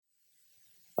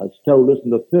as told us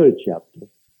in the 3rd chapter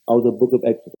of the book of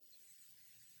Exodus.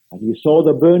 And he saw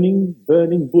the burning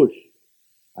bush,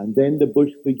 and then the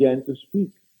bush began to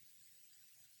speak.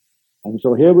 And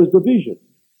so here was the vision,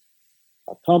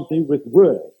 accompanied with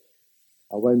words.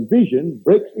 And when vision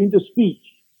breaks into speech,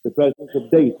 the presence of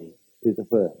deity is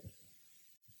affirmed.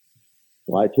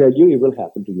 So I tell you, it will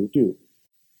happen to you too.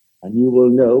 And you will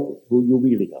know who you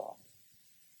really are.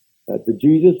 That the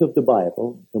Jesus of the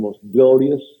Bible, the most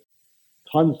glorious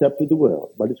concept of the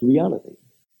world, but it's reality.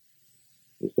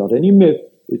 It's not any myth,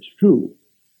 it's true.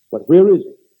 But where is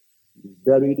it? It's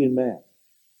buried in man.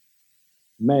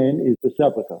 Man is the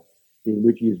sepulchre in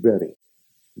which he is buried.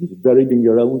 He's buried in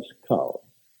your own skull.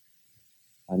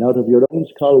 And out of your own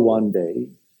skull one day,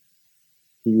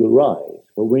 he will rise.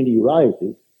 For when he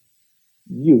rises,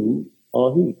 you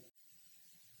are he.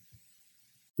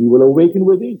 He will awaken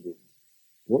within you.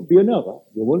 It won't be another.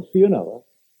 You won't see another.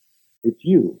 It's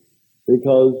you.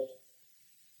 Because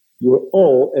you're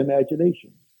all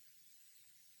imagination.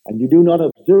 And you do not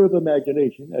observe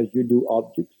imagination as you do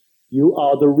objects. You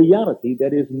are the reality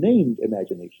that is named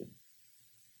imagination.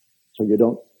 So you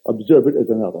don't observe it as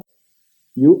another.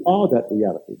 You are that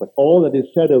reality. But all that is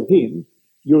said of him,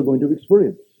 you're going to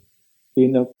experience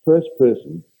in a first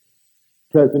person,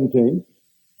 present tense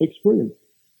experience.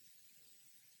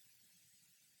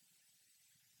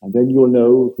 And then you'll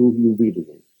know who he really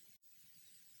is.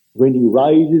 When he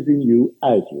rises in you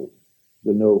as you,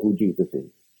 you'll know who Jesus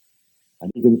is.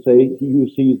 And you can say, he who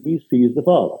sees me sees the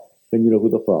Father. Then you know who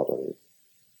the Father is.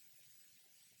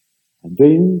 And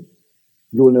then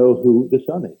you'll know who the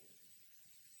Son is.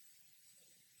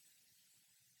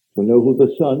 You'll know who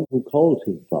the Son who calls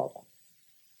him Father,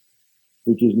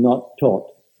 which is not taught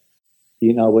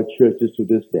in our churches to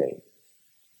this day.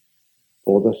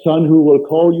 For the Son who will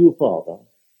call you Father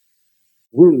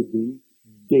will be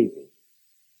David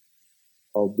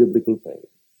of biblical faith.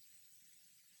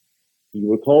 He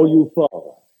will call you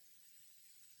Father.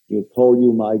 He'll call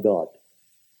you my God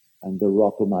and the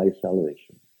rock of my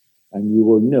salvation. And you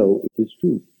will know it is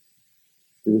true.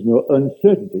 There is no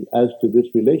uncertainty as to this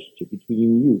relationship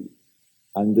between you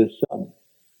and the Son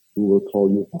who will call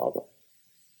you Father.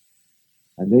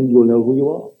 And then you'll know who you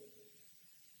are.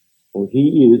 For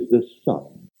he is the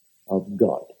Son of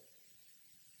God,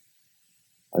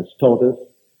 as taught us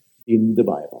in the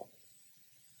Bible.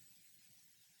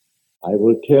 I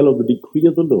will tell of the decree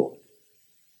of the Lord.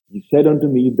 He said unto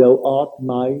me, thou art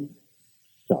my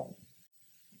Son.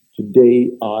 Today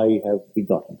I have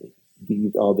begotten thee.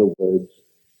 These are the words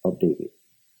of David.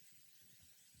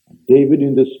 And David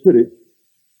in the Spirit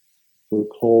will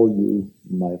call you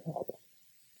my Father.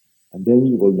 And then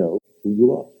you will know who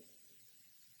you are.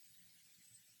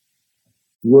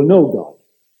 You will know God.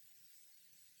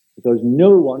 Because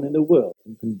no one in the world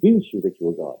can convince you that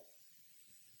you're God,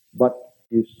 but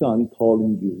his Son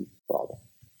calling you Father.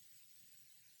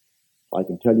 I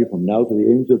can tell you from now to the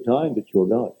ends of time that you're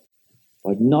God,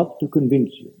 but not to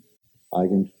convince you. I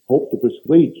can hope to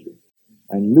persuade you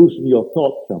and loosen your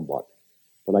thoughts somewhat,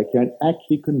 but I can't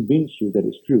actually convince you that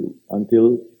it's true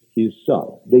until his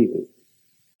Son, David,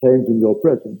 stands in your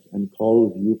presence and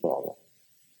calls you Father.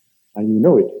 And you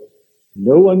know it.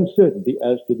 No uncertainty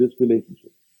as to this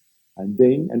relationship. And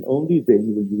then, and only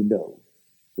then, will you know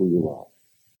who you are.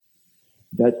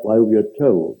 That's why we are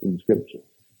told in Scripture,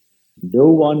 no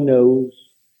one knows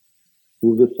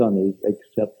who the Son is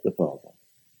except the Father.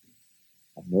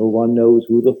 And no one knows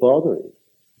who the Father is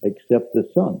except the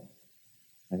Son,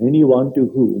 and anyone to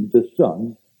whom the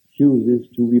Son chooses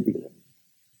to reveal him.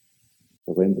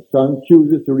 So when the Son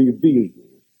chooses to reveal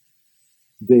you,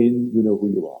 then you know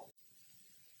who you are.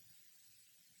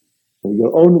 So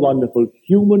your own wonderful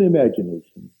human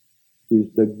imagination is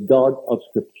the God of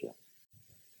Scripture.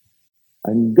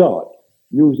 And God,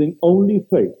 using only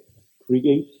faith,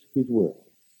 creates his world.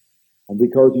 And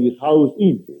because he is housed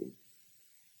in you,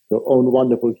 your own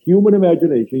wonderful human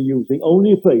imagination, using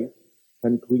only faith,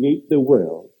 can create the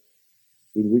world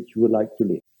in which you would like to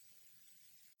live.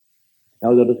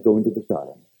 Now let us go into the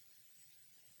silence.